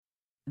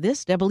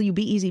This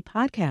WBEZ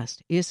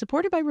podcast is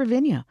supported by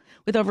Ravinia,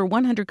 with over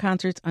 100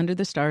 concerts under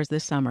the stars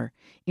this summer,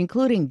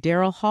 including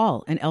Daryl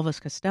Hall and Elvis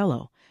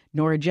Costello,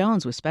 Norah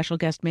Jones with special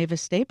guest Mavis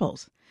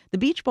Staples, The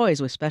Beach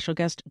Boys with special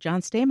guest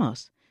John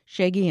Stamos,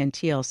 Shaggy and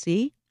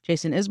TLC,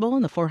 Jason Isbell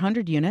and the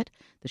 400 Unit,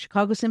 the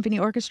Chicago Symphony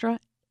Orchestra,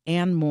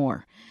 and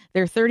more.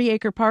 Their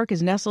 30-acre park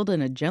is nestled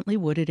in a gently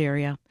wooded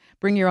area.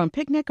 Bring your own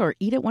picnic or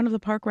eat at one of the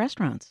park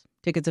restaurants.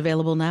 Tickets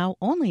available now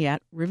only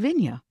at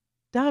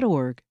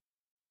ravinia.org.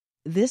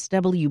 This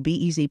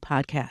WBEZ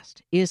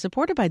podcast is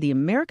supported by the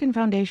American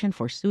Foundation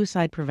for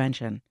Suicide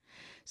Prevention.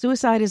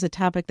 Suicide is a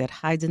topic that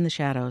hides in the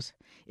shadows.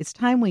 It's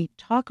time we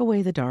talk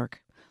away the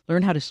dark,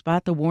 learn how to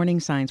spot the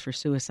warning signs for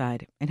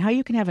suicide, and how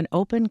you can have an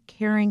open,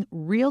 caring,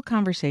 real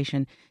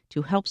conversation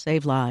to help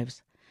save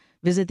lives.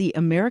 Visit the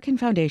American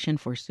Foundation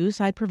for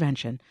Suicide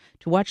Prevention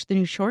to watch the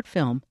new short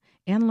film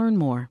and learn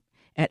more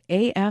at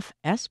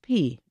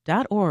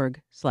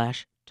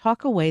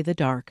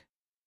afsp.org/talkawaythedark.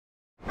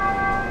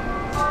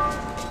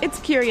 It's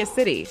Curious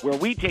City, where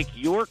we take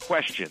your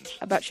questions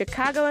about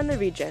Chicago and the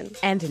region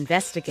and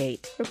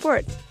investigate,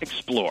 report,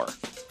 explore.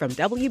 From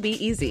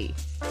WBEZ.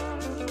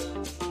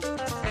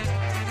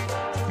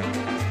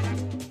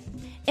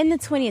 In the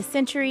 20th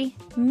century,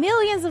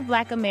 millions of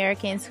Black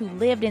Americans who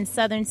lived in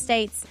southern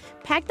states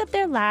packed up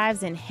their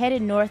lives and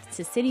headed north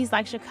to cities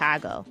like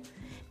Chicago.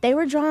 They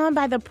were drawn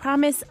by the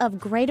promise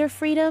of greater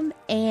freedom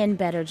and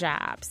better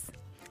jobs.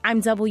 I'm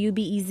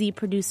WBEZ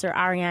producer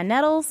Ariane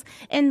Nettles,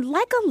 and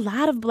like a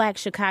lot of Black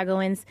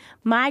Chicagoans,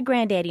 my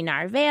granddaddy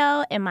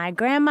Narvell and my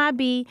grandma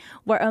Bee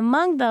were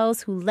among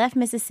those who left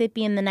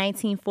Mississippi in the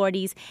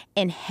 1940s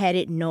and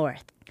headed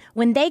north.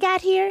 When they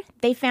got here,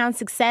 they found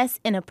success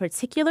in a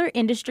particular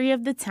industry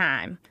of the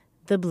time,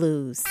 the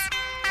blues.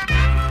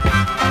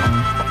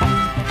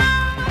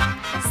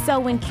 So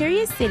when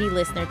Curious City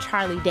listener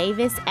Charlie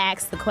Davis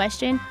asked the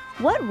question,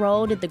 what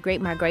role did the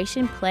Great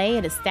Migration play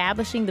in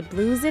establishing the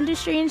blues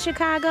industry in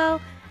Chicago?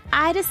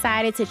 I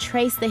decided to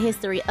trace the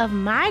history of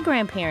my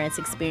grandparents'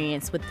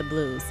 experience with the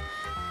blues.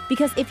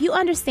 Because if you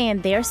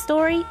understand their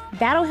story,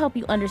 that'll help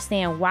you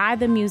understand why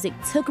the music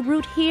took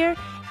root here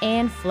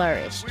and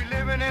flourished. We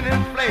living in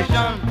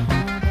inflation,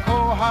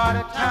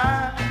 cold-hearted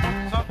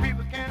time. Some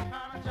people can't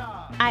find a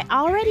job. I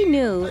already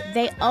knew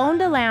they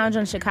owned a lounge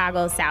on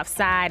Chicago's South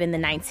Side in the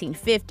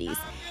 1950s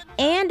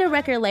and a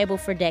record label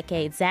for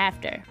decades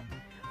after.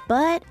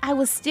 But I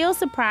was still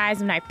surprised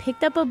when I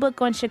picked up a book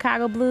on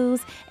Chicago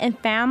blues and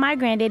found my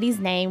granddaddy's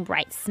name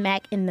right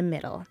smack in the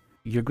middle.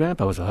 Your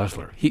grandpa was a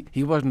hustler.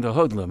 He wasn't a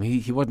hoodlum.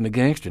 He wasn't a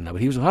gangster now,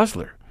 but he was a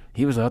hustler.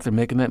 He was out there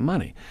making that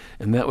money,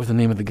 and that was the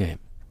name of the game.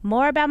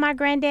 More about my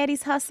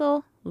granddaddy's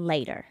hustle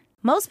later.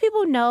 Most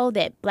people know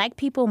that Black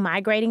people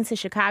migrating to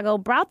Chicago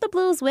brought the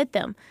blues with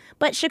them,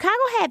 but Chicago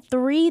had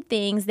three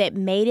things that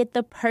made it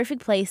the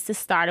perfect place to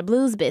start a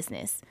blues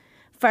business.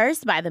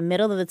 First, by the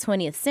middle of the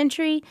 20th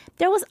century,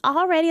 there was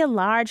already a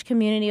large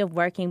community of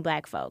working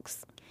Black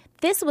folks.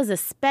 This was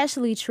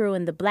especially true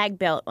in the Black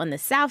Belt on the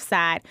South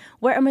Side,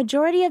 where a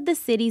majority of the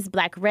city's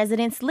Black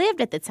residents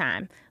lived at the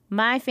time,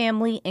 my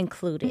family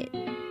included.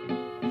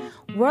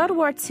 World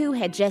War II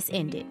had just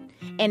ended,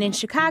 and in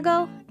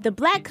Chicago, the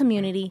Black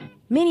community,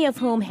 many of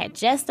whom had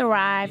just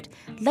arrived,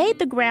 laid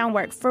the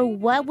groundwork for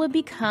what would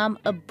become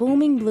a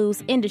booming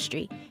blues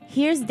industry.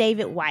 Here's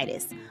David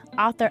Whitus,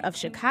 author of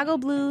Chicago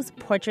Blues,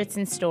 Portraits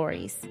and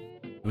Stories.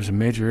 It was a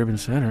major urban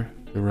center.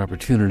 There were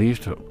opportunities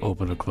to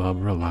open a club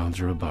or a lounge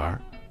or a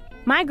bar.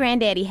 My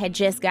granddaddy had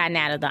just gotten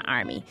out of the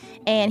Army,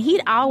 and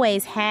he'd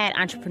always had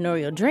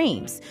entrepreneurial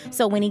dreams.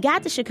 So when he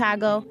got to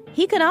Chicago,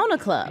 he could own a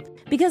club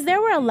because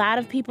there were a lot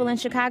of people in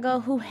Chicago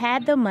who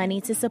had the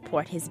money to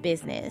support his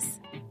business.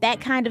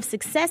 That kind of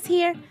success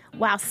here,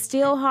 while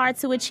still hard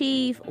to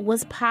achieve,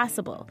 was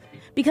possible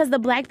because the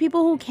Black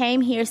people who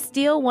came here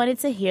still wanted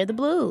to hear the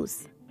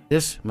blues.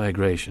 This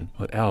migration,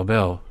 what Al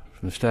Bell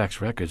from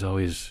Stax Records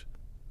always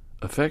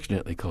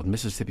affectionately called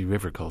Mississippi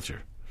River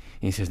culture.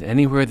 And he says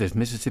anywhere there's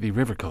Mississippi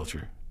River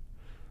culture,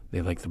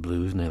 they like the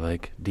blues and they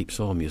like deep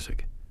soul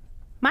music.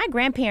 My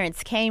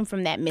grandparents came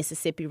from that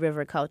Mississippi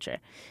River culture,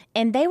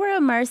 and they were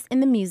immersed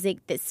in the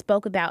music that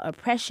spoke about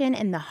oppression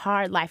and the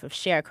hard life of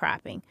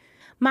sharecropping.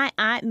 My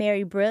Aunt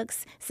Mary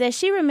Brooks says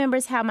she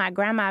remembers how my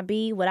Grandma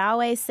Bee would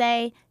always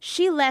say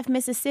she left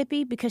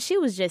Mississippi because she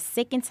was just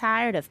sick and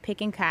tired of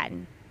picking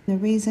cotton. The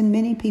reason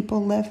many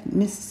people left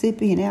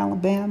Mississippi and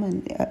Alabama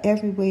and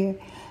everywhere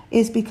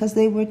is because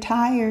they were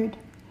tired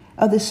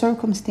of the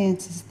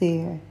circumstances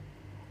there.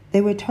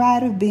 They were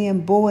tired of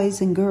being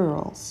boys and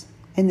girls,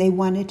 and they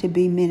wanted to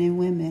be men and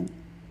women.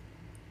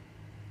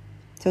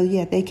 So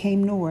yeah, they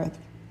came north,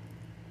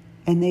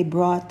 and they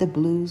brought the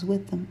blues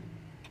with them.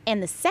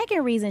 And the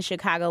second reason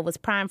Chicago was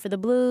primed for the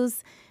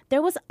blues,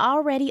 there was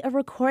already a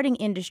recording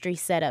industry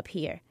set up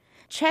here.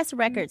 Chess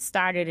Records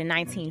started in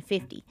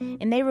 1950,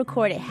 and they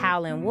recorded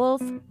Howlin'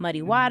 Wolf,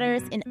 Muddy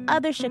Waters, and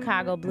other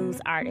Chicago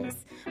blues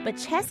artists. But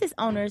Chess's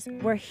owners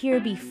were here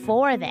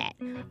before that,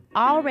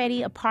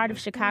 already a part of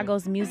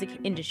Chicago's music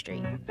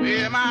industry.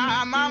 Yeah,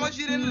 my mama,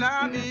 she didn't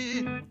love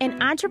me.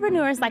 And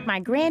entrepreneurs like my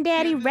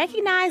granddaddy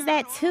recognized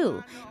that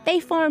too. They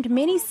formed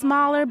many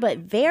smaller but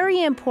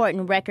very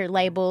important record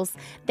labels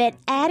that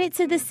added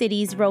to the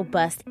city's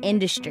robust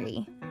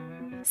industry.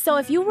 So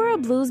if you were a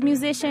blues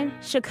musician,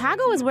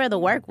 Chicago is where the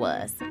work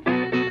was.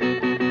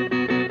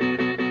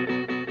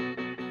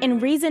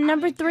 And reason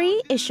number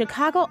 3 is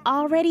Chicago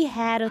already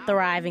had a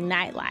thriving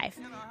nightlife.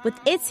 With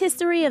its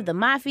history of the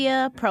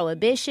mafia,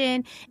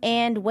 prohibition,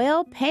 and,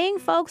 well, paying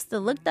folks to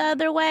look the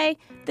other way,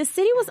 the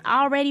city was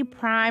already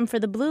primed for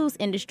the blues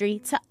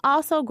industry to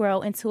also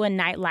grow into a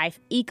nightlife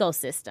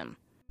ecosystem.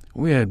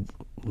 We had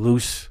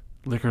loose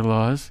liquor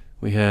laws.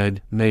 We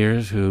had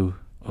mayors who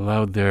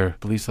allowed their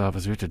police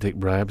officers to take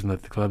bribes and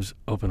let the clubs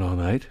open all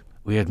night.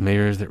 We had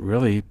mayors that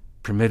really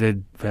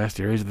permitted vast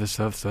areas of the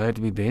South Side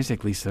to be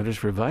basically centers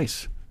for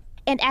vice.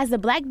 And as the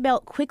Black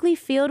Belt quickly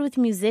filled with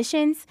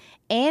musicians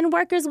and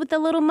workers with a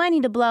little money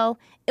to blow,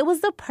 it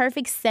was the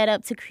perfect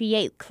setup to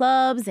create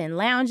clubs and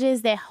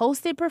lounges that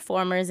hosted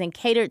performers and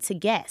catered to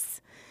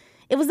guests.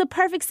 It was the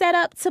perfect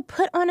setup to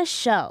put on a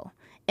show.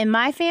 In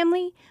my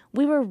family,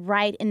 we were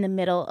right in the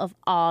middle of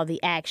all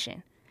the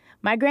action.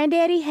 My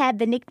granddaddy had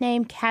the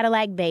nickname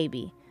Cadillac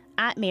Baby,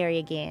 Aunt Mary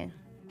again.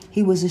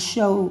 He was a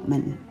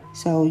showman,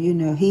 so,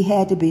 he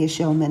had to be a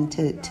showman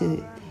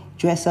to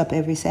dress up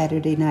every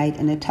Saturday night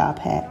in a top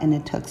hat and a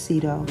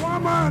tuxedo.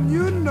 Woman,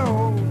 you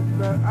know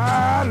that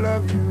I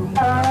love you.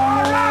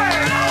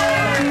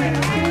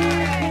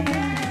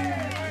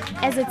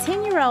 As a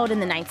 10-year-old in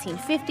the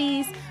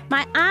 1950s,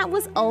 my aunt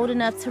was old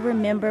enough to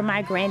remember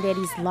my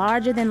granddaddy's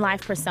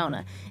larger-than-life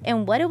persona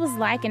and what it was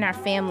like in our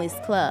family's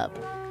club.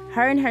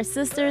 Her and her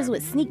sisters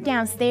would sneak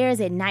downstairs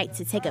at night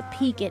to take a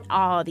peek at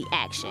all the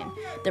action.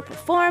 The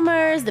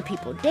performers, the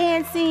people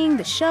dancing,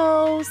 the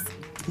shows.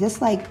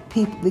 Just like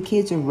the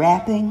kids are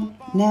rapping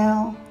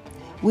now,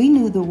 we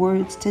knew the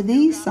words to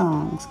these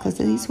songs because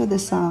these were the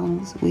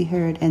songs we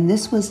heard, and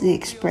this was the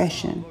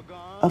expression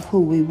of who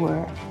we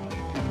were.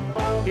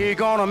 He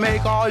gonna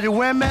make all you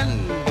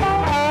women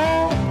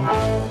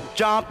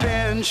jump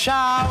and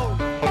shout.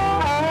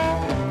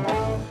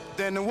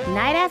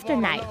 Night after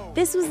night,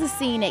 this was the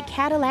scene at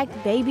Cadillac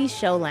Baby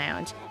Show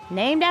Lounge,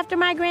 named after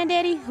my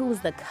granddaddy, who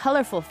was the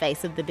colorful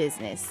face of the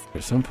business.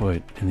 At some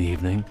point in the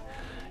evening,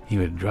 he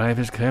would drive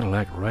his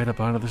Cadillac right up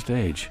onto the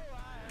stage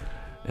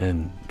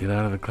and get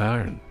out of the car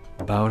and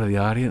bow to the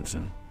audience,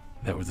 and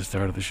that was the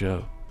start of the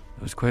show.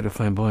 It was quite a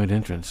flamboyant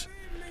entrance,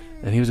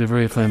 and he was a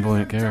very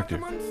flamboyant character.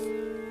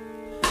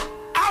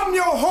 I'm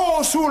your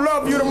horse who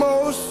love you the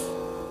most,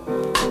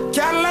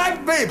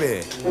 Cadillac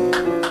Baby,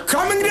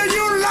 coming to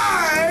you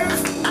live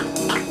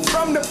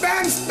from the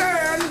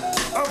bandstand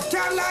of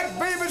Cadillac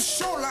Baby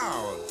Show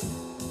Lounge.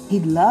 He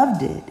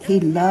loved it. He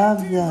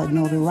loved the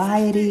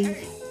notoriety.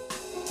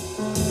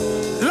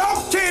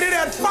 Located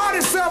at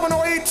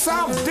 4708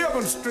 South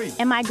Devon Street.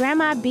 And my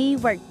Grandma B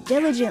worked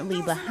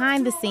diligently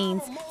behind the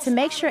scenes to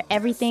make sure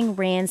everything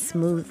ran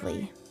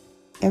smoothly.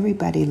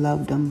 Everybody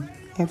loved him.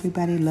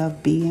 Everybody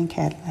loved B and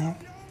Cadillac.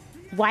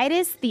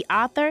 Whitus, the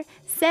author,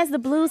 says the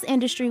blues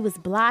industry was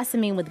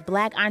blossoming with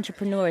black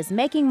entrepreneurs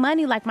making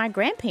money like my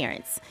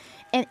grandparents.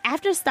 And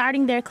after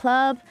starting their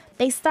club,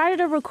 they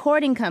started a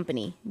recording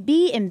company,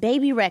 B and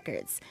Baby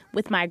Records,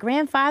 with my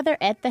grandfather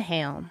at the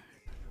helm.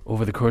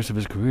 Over the course of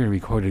his career, he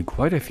recorded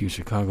quite a few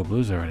Chicago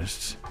blues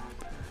artists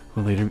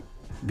who later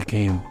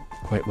became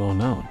quite well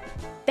known.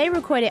 They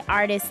recorded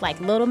artists like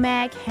Little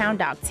Mac, Hound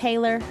Dog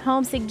Taylor,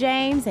 Homesick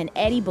James, and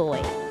Eddie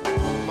Boyd.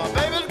 My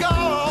baby's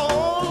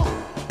gone,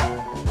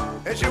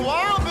 and she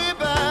won't be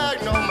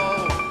back no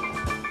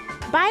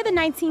more. By the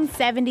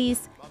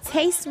 1970s,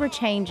 tastes were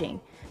changing.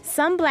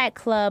 Some black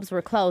clubs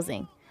were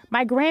closing.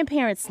 My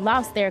grandparents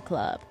lost their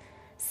club.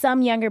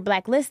 Some younger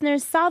black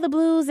listeners saw the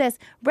blues as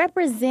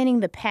representing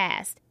the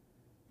past.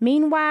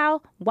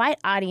 Meanwhile, white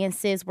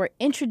audiences were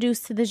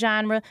introduced to the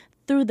genre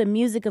through the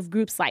music of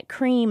groups like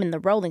Cream and the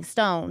Rolling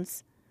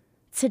Stones.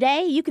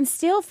 Today, you can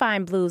still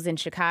find blues in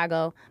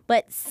Chicago,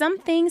 but some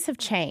things have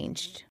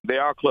changed.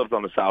 There are clubs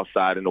on the South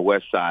Side and the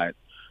West Side,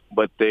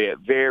 but they're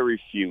very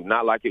few,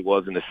 not like it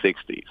was in the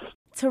 60s.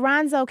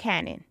 Toronzo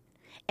Cannon.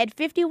 At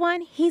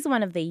 51, he's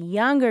one of the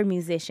younger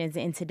musicians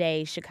in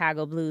today's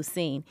Chicago blues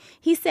scene.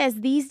 He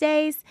says these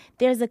days,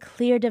 there's a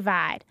clear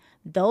divide.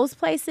 Those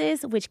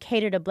places which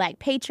cater to black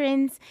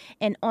patrons,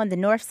 and on the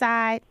north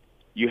side,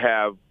 you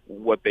have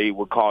what they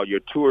would call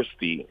your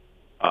touristy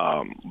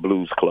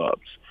blues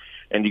clubs.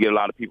 And you get a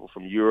lot of people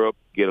from Europe,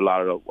 get a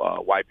lot of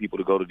white people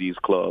to go to these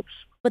clubs.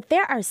 But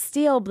there are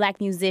still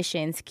black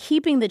musicians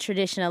keeping the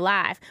tradition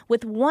alive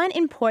with one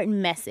important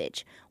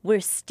message.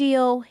 We're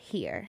still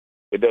here.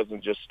 It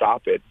doesn't just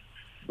stop at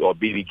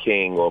B.B.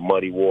 King or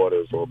Muddy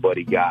Waters or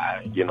Buddy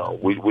Guy. You know,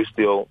 we're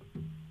still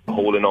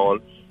holding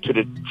on to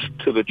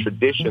the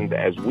traditions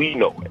as we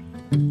know it.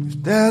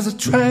 There's a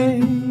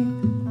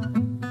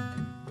train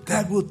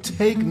that will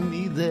take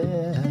me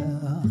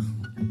there.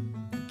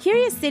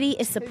 Curious City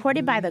is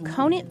supported by the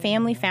Conant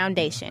Family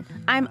Foundation.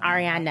 I'm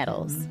Ariane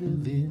Nettles.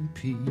 Live in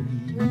peace.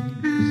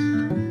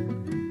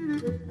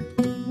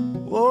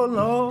 Oh,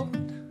 Lord,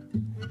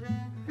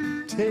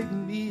 take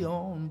me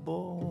on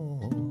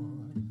board.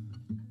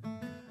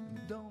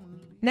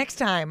 Next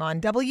time on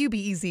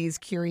WBEZ's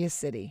Curious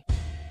City.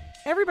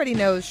 Everybody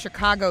knows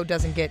Chicago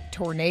doesn't get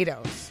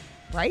tornadoes,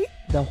 right?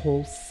 The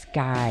whole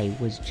sky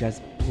was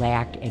just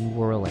black and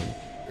whirling.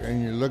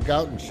 And you look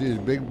out and see this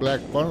big black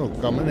funnel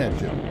coming at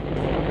you.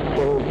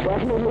 There's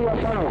definitely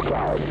a funnel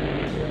cloud.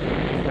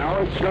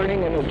 Now it's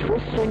turning in a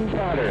twisting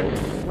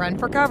pattern. Run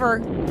for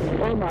cover.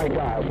 Oh my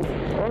God.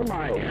 Oh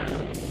my.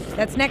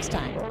 That's next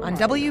time on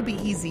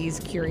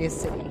WBEZ's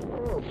Curious City.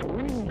 Oh, it's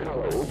green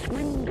color. It's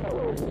green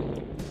color.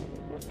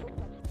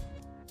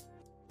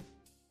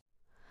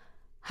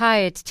 Hi,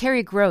 it's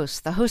Terry Gross,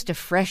 the host of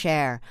Fresh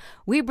Air.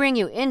 We bring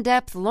you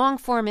in-depth,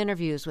 long-form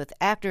interviews with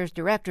actors,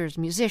 directors,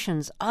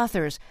 musicians,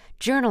 authors,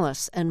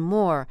 journalists, and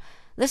more.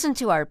 Listen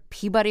to our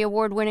Peabody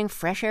Award-winning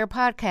Fresh Air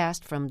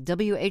podcast from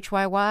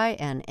WHYY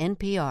and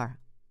NPR.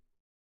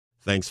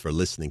 Thanks for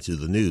listening to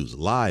the news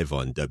live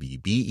on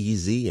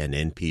WBEZ and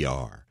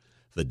NPR.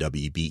 The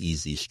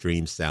WBEZ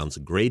stream sounds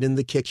great in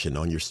the kitchen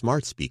on your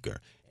smart speaker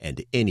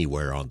and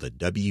anywhere on the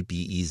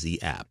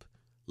WBEZ app.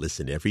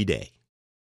 Listen every day.